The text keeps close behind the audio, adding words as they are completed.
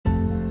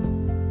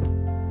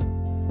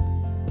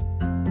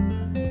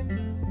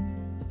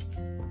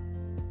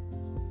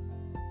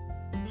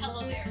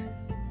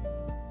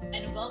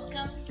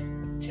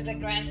to the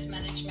Grants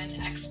Management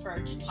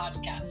Experts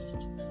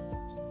podcast,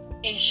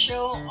 a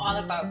show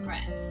all about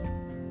grants.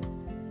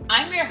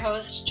 I'm your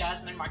host,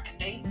 Jasmine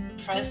Markanday,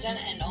 President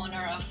and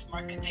owner of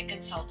Markanday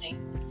Consulting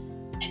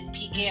and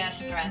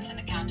PKS Grants and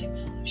Accounting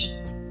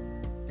Solutions.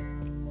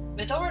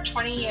 With over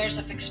 20 years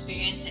of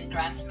experience in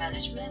grants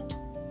management,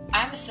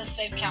 I've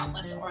assisted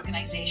countless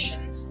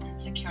organizations in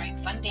securing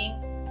funding,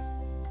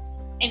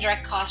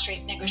 indirect cost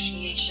rate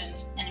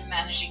negotiations, and in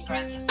managing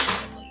grants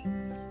effectively.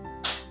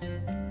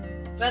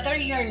 Whether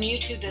you're new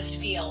to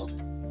this field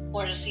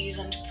or a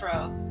seasoned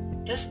pro,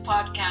 this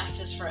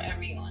podcast is for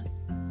everyone.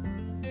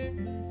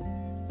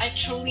 I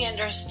truly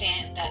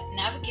understand that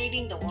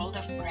navigating the world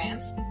of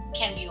grants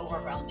can be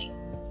overwhelming,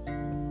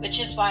 which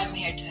is why I'm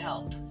here to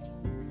help.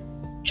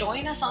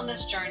 Join us on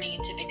this journey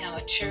to become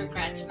a true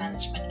grants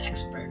management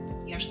expert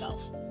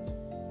yourself.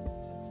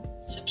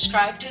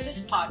 Subscribe to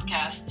this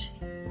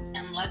podcast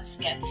and let's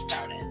get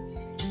started.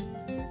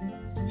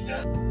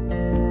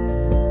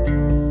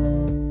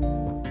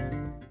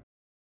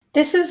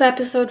 This is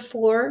episode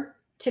 4.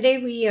 Today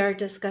we are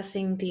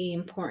discussing the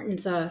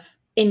importance of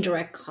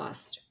indirect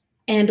cost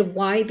and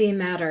why they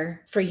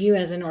matter for you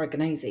as an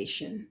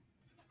organization.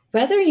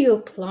 Whether you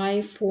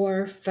apply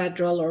for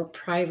federal or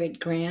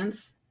private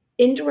grants,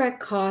 indirect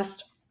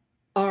costs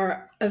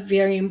are a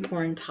very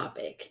important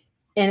topic.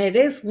 And it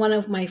is one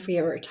of my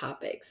favorite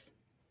topics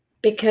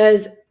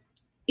because,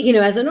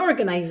 as an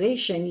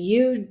organization,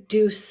 you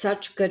do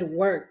such good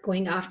work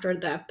going after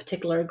that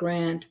particular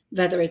grant,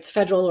 whether it's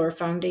federal or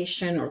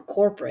foundation or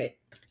corporate.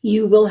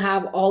 You will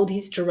have all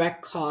these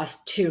direct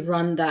costs to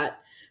run that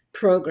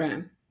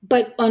program.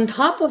 But on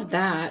top of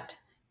that,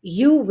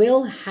 you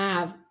will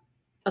have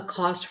a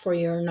cost for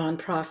your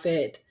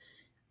nonprofit,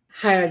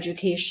 higher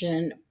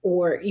education,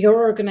 or your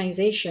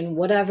organization,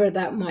 whatever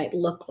that might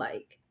look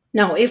like.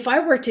 Now, if I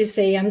were to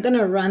say I'm going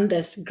to run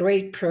this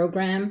great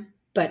program,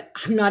 but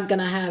I'm not going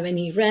to have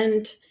any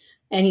rent,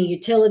 any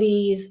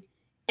utilities,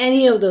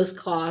 any of those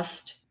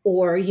costs,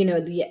 or,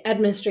 the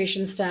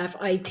administration staff,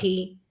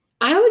 IT,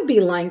 I would be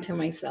lying to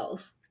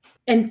myself.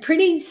 And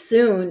pretty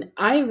soon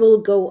I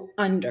will go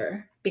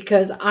under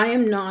because I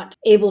am not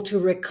able to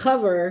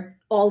recover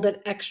all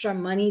that extra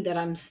money that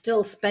I'm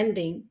still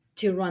spending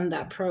to run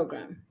that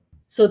program.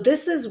 So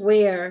this is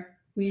where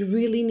we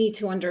really need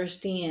to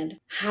understand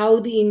how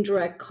the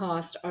indirect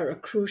costs are a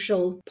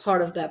crucial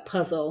part of that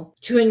puzzle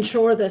to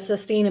ensure the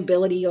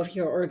sustainability of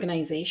your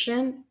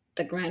organization,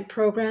 the grant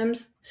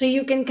programs, so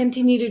you can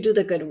continue to do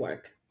the good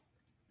work.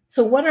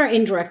 So what are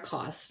indirect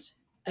costs?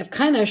 I've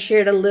kind of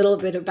shared a little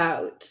bit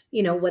about,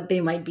 what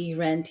they might be: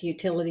 rent,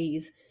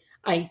 utilities,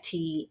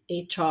 IT,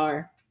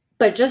 HR.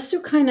 But just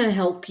to kind of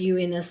help you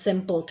in a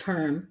simple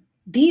term,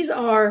 these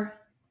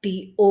are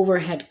the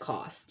overhead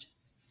cost.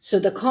 So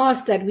the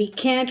costs that we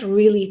can't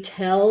really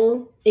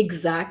tell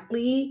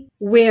exactly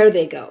where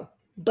they go,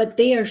 but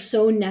they are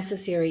so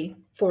necessary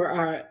for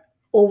our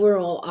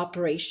overall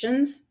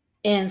operations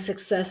and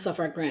success of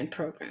our grant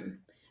program.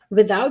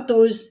 Without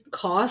those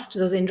costs,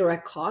 those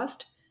indirect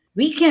costs,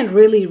 we can't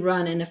really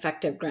run an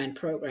effective grant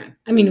program.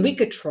 I mean, we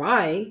could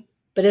try,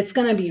 but it's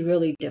going to be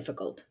really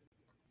difficult.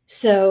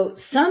 So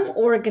some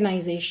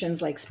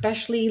organizations,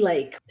 especially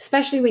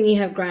when you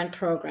have grant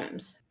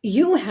programs,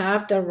 you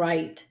have the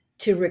right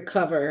to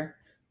recover,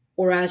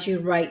 or as you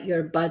write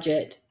your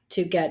budget,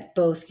 to get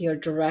both your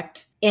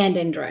direct and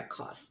indirect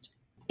cost.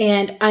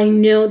 And I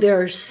know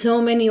there are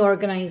so many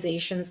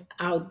organizations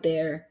out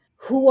there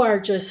who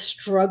are just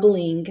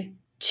struggling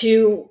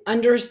to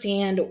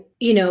understand,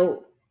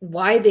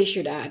 why they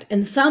should add.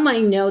 And some I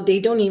know they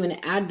don't even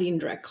add the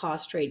indirect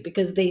cost rate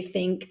because they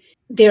think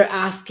they're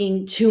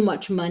asking too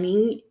much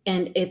money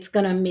and it's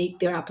going to make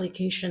their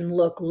application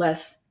look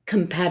less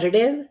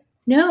competitive.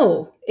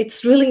 No,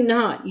 it's really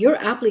not. Your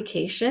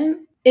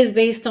application is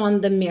based on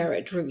the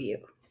merit review.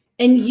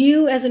 And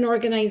you as an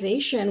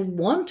organization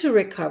want to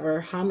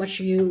recover how much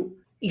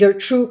your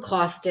true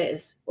cost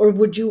is, or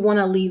would you want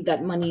to leave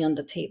that money on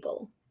the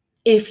table?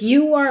 If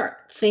you are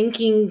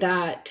thinking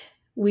that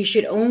we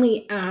should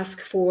only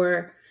ask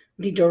for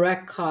the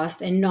direct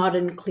cost and not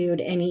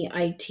include any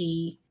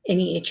IT,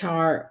 any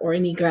HR, or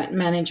any grant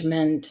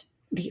management,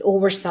 the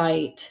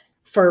oversight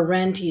for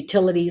rent,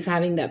 utilities,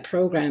 having that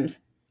programs,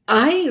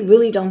 I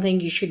really don't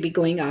think you should be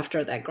going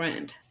after that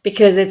grant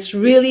because it's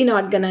really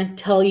not going to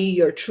tell you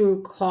your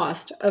true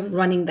cost of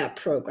running that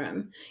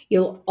program.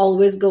 You'll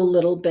always go a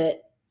little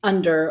bit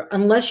under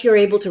unless you're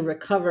able to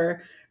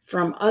recover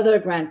from other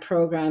grant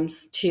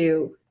programs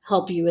to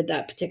help you with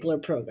that particular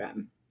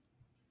program.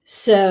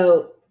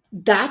 So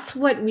that's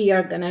what we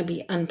are going to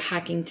be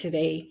unpacking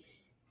today,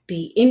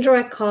 the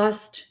indirect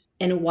cost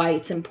and why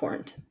it's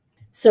important.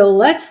 So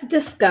let's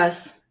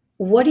discuss,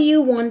 what do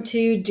you want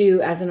to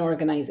do as an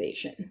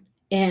organization?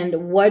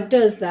 And what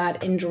does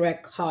that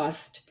indirect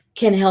cost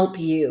can help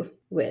you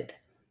with?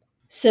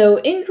 So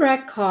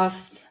indirect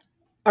costs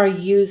are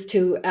used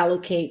to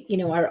allocate,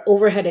 our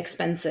overhead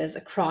expenses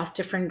across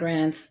different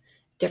grants,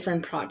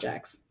 different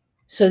projects.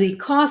 So the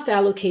cost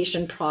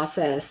allocation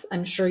process,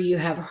 I'm sure you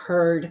have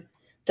heard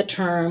the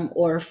term,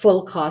 or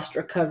full cost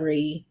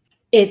recovery,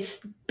 It's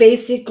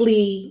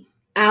basically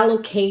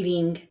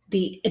allocating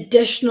the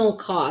additional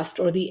cost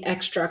or the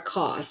extra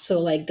cost. So,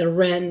 like the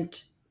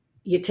rent,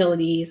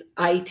 utilities,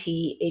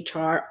 IT,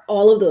 HR,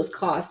 all of those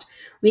costs,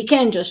 we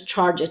can't just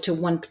charge it to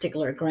one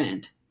particular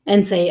grant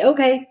and say,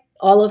 okay,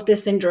 all of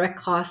this indirect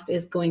cost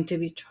is going to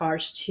be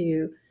charged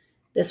to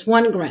this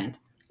one grant.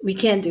 We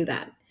can't do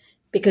that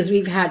because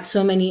we've had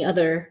so many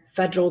other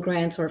federal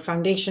grants or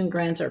foundation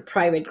grants or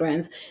private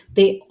grants.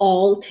 They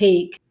all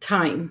take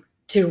time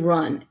to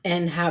run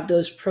and have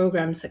those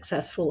programs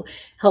successful,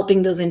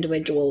 helping those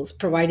individuals,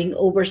 providing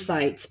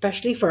oversight,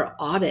 especially for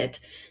audit,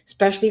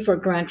 especially for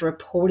grant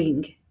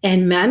reporting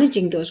and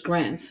managing those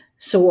grants.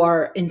 So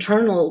our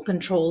internal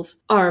controls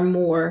are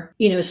more,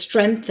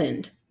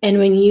 strengthened. And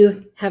when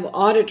you have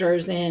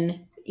auditors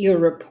in, you're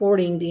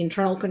reporting the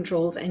internal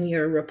controls and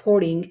you're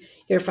reporting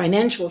your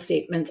financial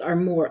statements are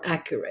more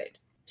accurate.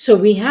 So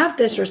we have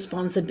this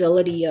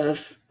responsibility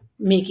of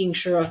making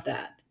sure of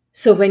that.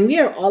 So when we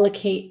are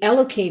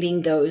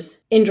allocating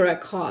those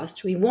indirect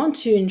costs, we want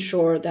to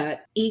ensure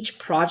that each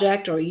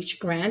project or each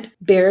grant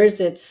bears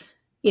its,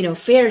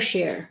 fair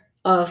share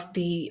of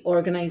the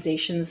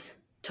organization's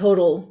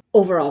total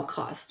overall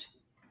cost.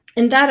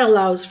 And that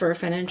allows for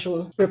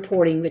financial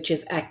reporting which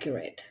is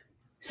accurate.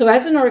 So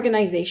as an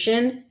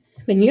organization,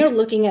 when you're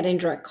looking at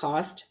indirect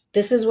cost,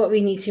 this is what we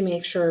need to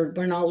make sure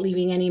we're not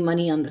leaving any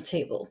money on the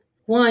table.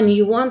 One,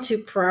 you want to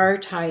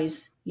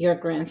prioritize your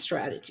grant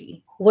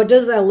strategy. What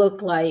does that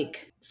look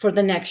like for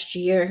the next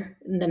year,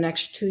 in the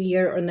next 2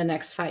 year, or in the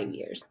next 5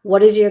 years?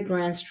 What is your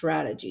grant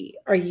strategy?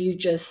 Are you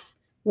just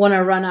want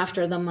to run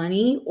after the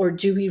money, or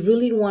do we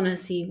really want to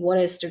see what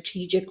is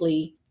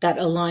strategically that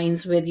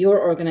aligns with your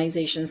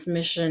organization's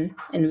mission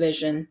and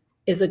vision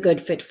is a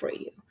good fit for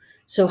you?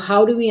 So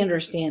how do we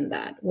understand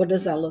that? What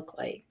does that look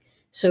like?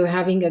 So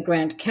having a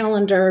grant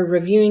calendar,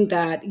 reviewing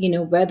that,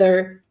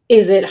 whether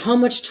is it how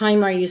much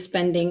time are you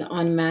spending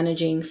on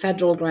managing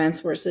federal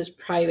grants versus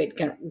private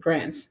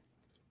grants?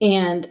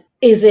 And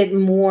is it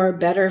more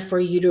better for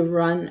you to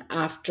run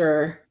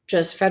after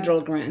just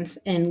federal grants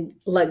and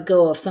let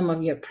go of some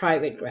of your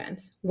private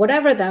grants?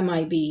 Whatever that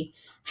might be,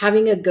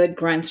 having a good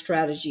grant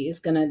strategy is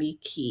going to be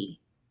key.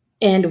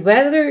 And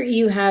whether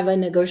you have a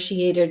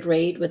negotiated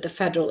rate with the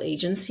federal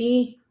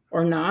agency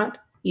or not,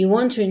 you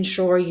want to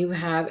ensure you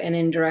have an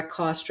indirect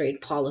cost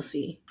rate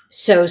policy.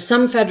 So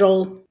some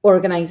federal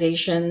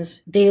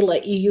organizations, they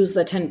let you use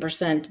the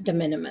 10% de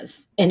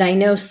minimis. And I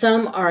know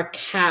some are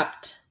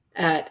capped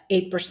at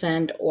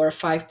 8% or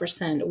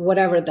 5%,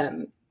 whatever that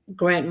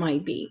grant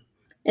might be.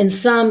 And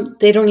some,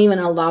 they don't even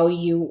allow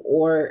you,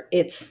 or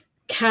it's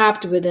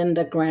capped within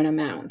the grant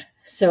amount.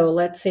 So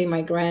let's say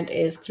my grant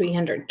is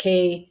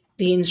 300K.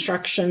 The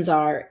instructions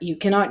are you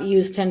cannot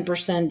use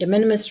 10% de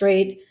minimis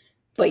rate,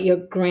 but your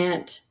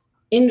grant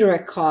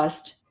indirect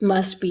cost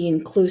must be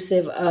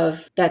inclusive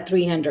of that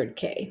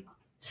 300K.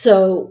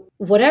 So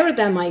whatever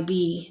that might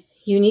be,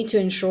 you need to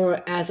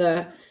ensure as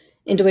a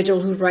individual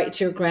who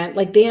writes your grant,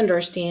 like they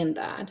understand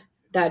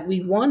that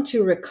we want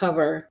to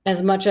recover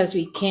as much as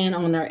we can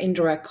on our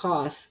indirect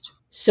cost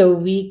so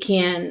we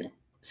can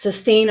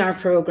sustain our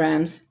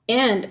programs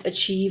and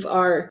achieve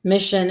our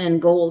mission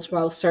and goals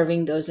while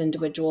serving those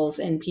individuals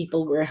and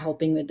people we're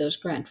helping with those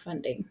grant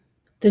funding.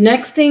 The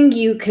next thing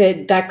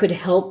that could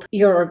help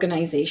your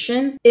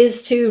organization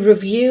is to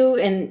review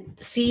and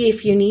see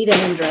if you need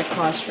an indirect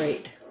cost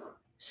rate.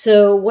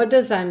 So what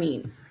does that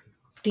mean?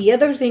 The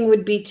other thing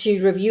would be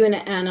to review and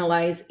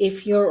analyze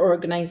if your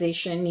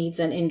organization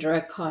needs an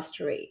indirect cost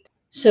rate.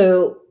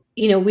 So,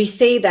 we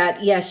say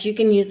that, yes, you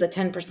can use the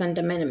 10%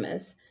 de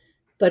minimis,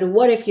 but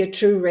what if your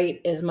true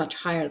rate is much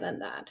higher than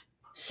that?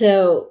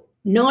 So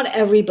not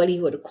everybody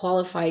would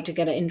qualify to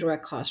get an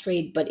indirect cost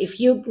rate, but if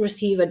you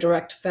receive a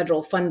direct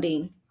federal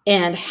funding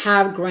and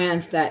have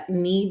grants that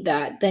need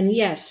that, then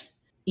yes,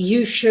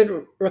 you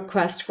should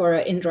request for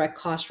an indirect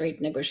cost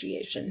rate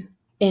negotiation.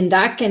 And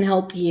that can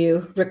help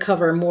you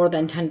recover more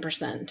than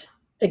 10%.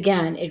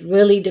 Again, it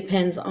really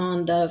depends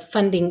on the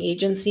funding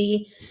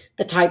agency,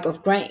 the type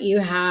of grant you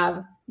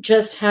have.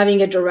 Just having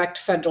a direct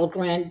federal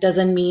grant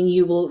doesn't mean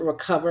you will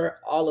recover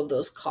all of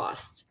those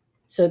costs.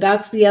 So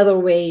that's the other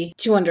way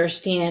to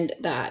understand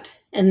that.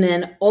 And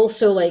then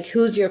also, like,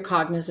 who's your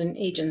cognizant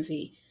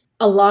agency?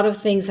 A lot of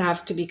things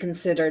have to be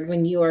considered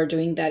when you are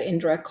doing that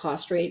indirect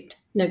cost rate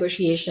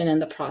negotiation in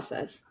the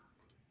process.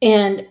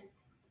 And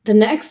the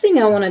next thing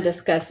I want to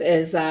discuss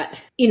is that,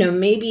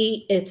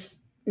 maybe it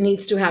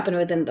needs to happen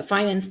within the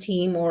finance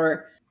team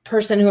or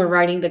person who are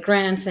writing the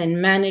grants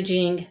and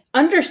managing,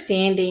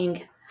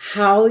 understanding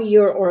how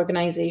your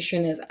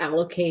organization is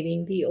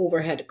allocating the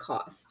overhead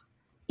costs.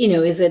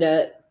 Is it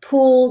a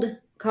pooled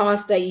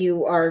cost that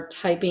you are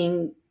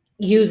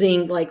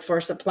using like for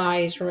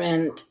supplies,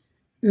 rent,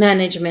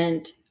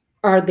 management?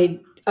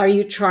 Are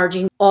you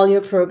charging all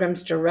your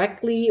programs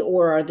directly,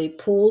 or are they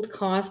pooled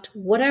cost?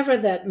 Whatever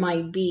that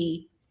might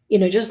be,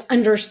 just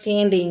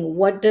understanding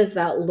what does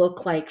that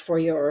look like for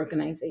your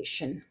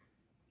organization.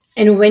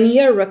 And when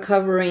you're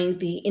recovering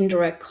the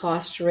indirect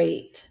cost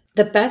rate,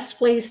 the best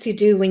place to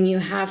do when you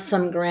have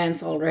some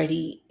grants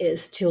already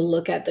is to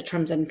look at the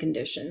terms and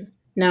condition.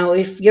 Now,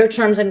 if your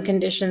terms and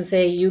conditions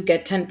say you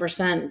get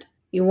 10%,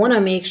 you want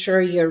to make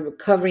sure you're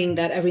recovering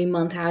that every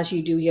month as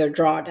you do your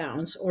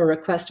drawdowns or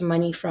request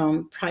money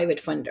from private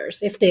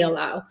funders if they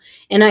allow.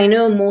 And I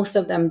know most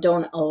of them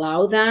don't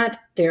allow that.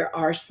 There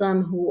are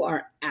some who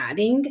are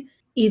adding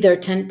either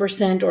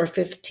 10% or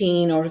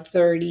 15 or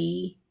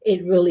 30.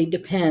 It really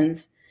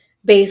depends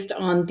based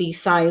on the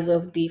size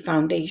of the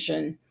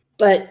foundation.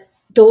 But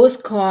those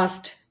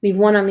costs, we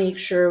want to make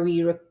sure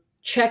we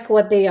check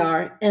what they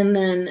are. And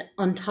then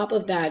on top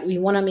of that, we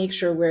want to make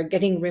sure we're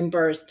getting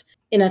reimbursed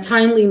in a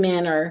timely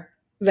manner,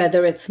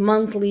 whether it's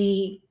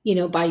monthly,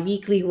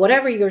 biweekly,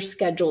 whatever your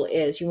schedule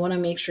is. You want to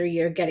make sure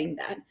you're getting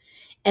that,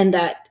 and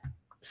that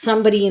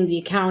somebody in the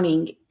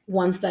accounting,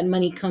 once that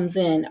money comes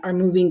in, are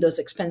moving those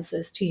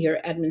expenses to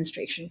your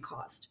administration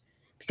cost,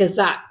 because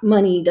that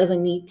money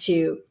doesn't need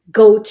to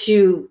go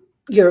to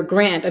your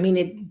grant. I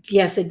mean,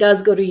 yes, it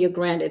does go to your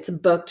grant. It's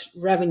booked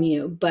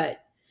revenue,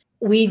 but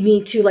we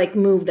need to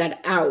move that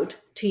out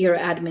to your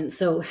admin.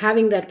 So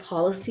having that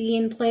policy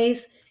in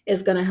place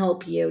is going to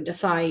help you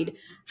decide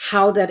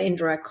how that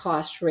indirect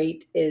cost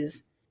rate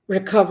is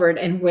recovered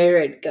and where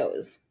it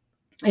goes.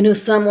 I know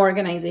some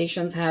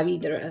organizations have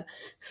either a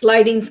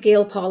sliding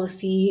scale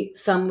policy,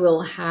 some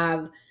will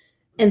have,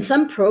 and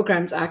some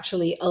programs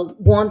actually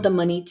want the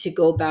money to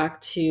go back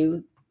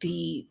to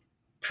the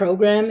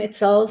program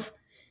itself.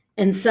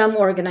 And some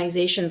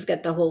organizations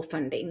get the whole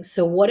funding.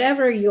 So,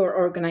 whatever your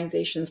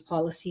organization's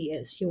policy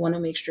is, you want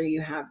to make sure you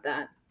have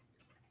that.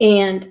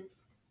 And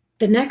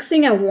the next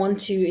thing I want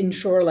to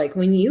ensure,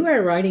 when you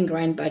are writing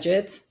grant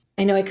budgets,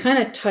 I know I kind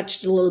of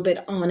touched a little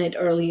bit on it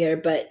earlier,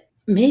 but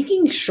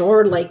making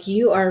sure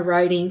you are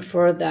writing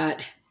for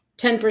that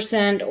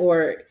 10%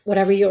 or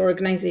whatever your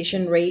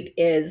organization rate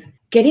is,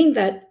 getting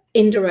that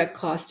indirect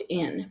cost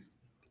in,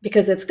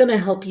 because it's going to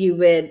help you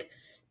with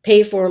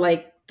pay for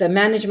the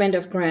management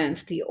of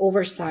grants, the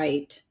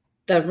oversight,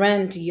 the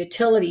rent,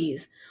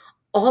 utilities,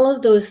 all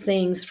of those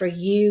things for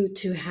you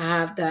to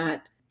have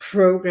that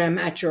program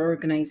at your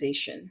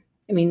organization.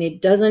 I mean,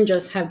 it doesn't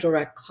just have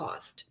direct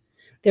cost.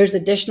 There's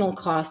additional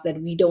cost that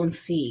we don't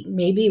see.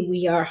 Maybe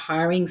we are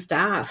hiring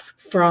staff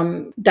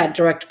from that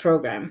direct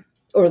program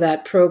or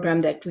that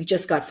program that we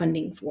just got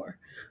funding for.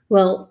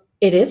 Well,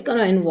 it is going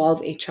to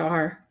involve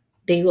HR.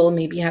 They will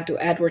maybe have to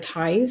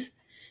advertise.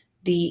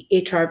 The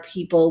HR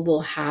people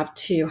will have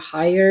to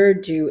hire,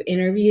 do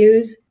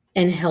interviews,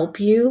 and help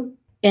you.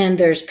 And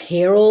there's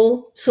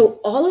payroll.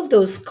 So all of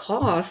those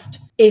costs,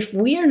 if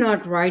we are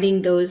not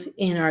writing those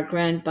in our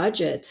grant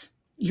budgets,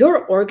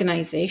 your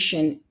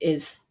organization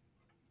is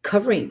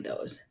covering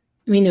those.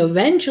 I mean,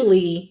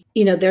 eventually,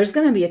 there's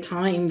going to be a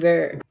time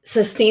where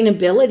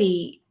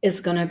sustainability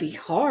is going to be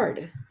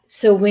hard.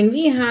 So when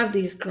we have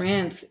these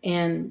grants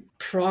and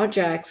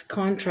projects,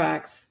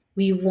 contracts,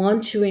 we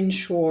want to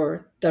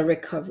ensure the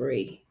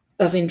recovery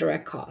of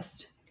indirect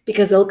cost,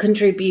 because they'll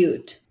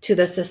contribute to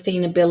the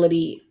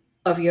sustainability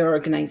of your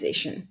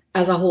organization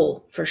as a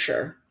whole, for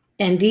sure.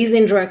 And these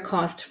indirect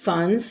cost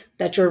funds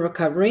that you're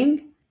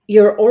recovering,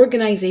 your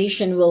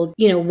organization will,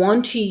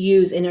 want to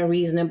use in a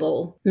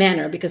reasonable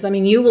manner, because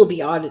you will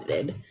be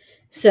audited.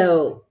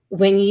 So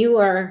when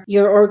your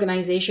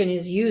organization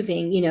is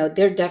using,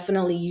 they're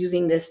definitely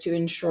using this to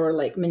ensure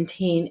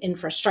maintain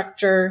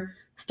infrastructure,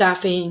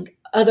 staffing,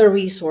 other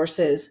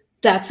resources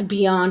that's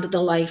beyond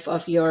the life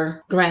of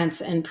your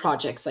grants and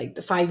projects. Like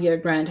the 5-year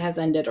grant has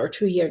ended or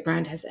 2-year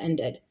grant has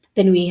ended.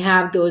 Then we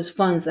have those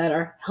funds that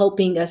are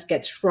helping us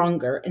get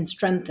stronger and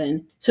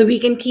strengthen so we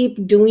can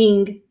keep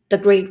doing the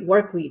great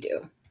work we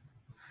do.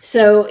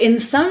 So in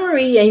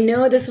summary, I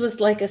know this was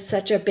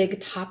such a big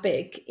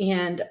topic,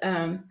 and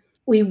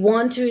we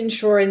want to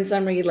ensure in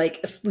summary,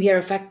 if we are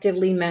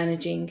effectively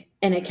managing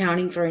and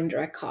accounting for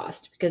indirect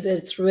cost, because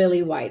it's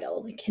really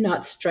vital. I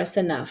cannot stress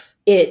enough.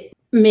 It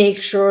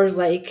makes sure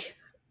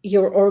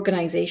your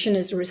organization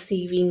is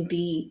receiving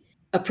the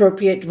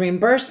appropriate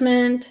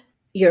reimbursement,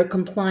 you're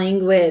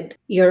complying with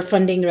your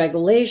funding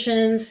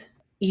regulations,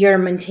 you're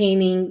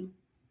maintaining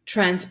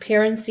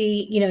transparency,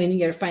 in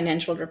your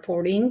financial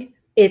reporting.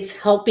 It's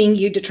helping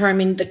you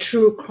determine the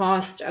true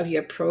cost of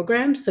your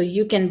program so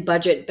you can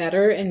budget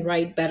better and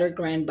write better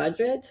grant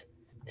budgets.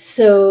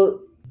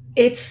 So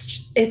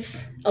it's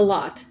a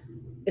lot.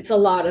 It's a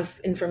lot of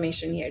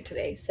information here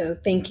today. So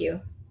thank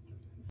you.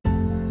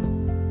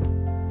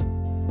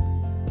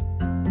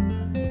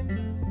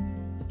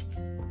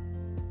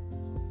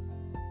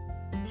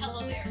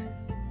 Hello there,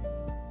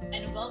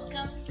 and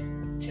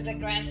welcome to the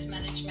Grants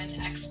Management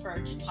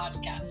Experts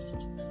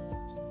Podcast,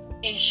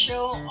 a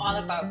show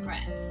all about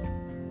grants.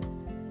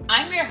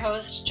 I'm your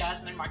host,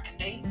 Jasmine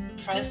Markanday,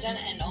 President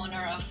and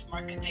owner of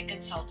Markanday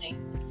Consulting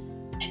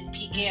and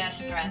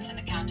PKS Grants and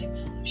Accounting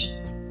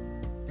Solutions.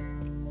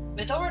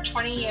 With over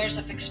 20 years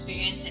of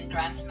experience in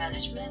grants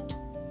management,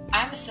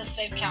 I've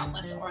assisted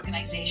countless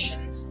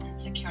organizations in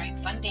securing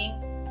funding,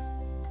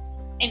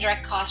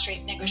 indirect cost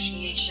rate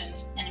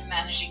negotiations, and in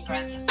managing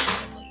grants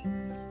effectively.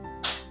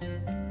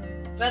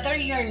 Whether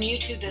you're new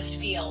to this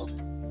field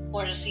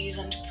or a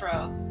seasoned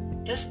pro,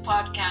 this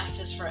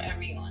podcast is for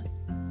everyone.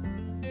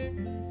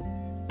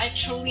 I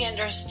truly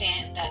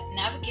understand that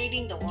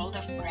navigating the world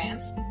of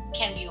grants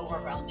can be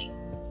overwhelming,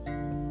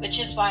 which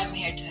is why I'm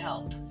here to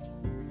help.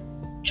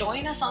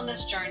 Join us on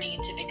this journey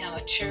to become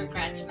a true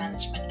grants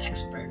management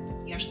expert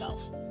yourself.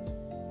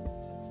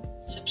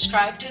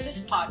 Subscribe to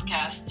this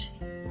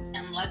podcast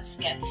and let's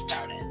get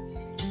started.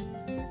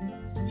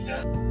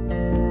 Yeah.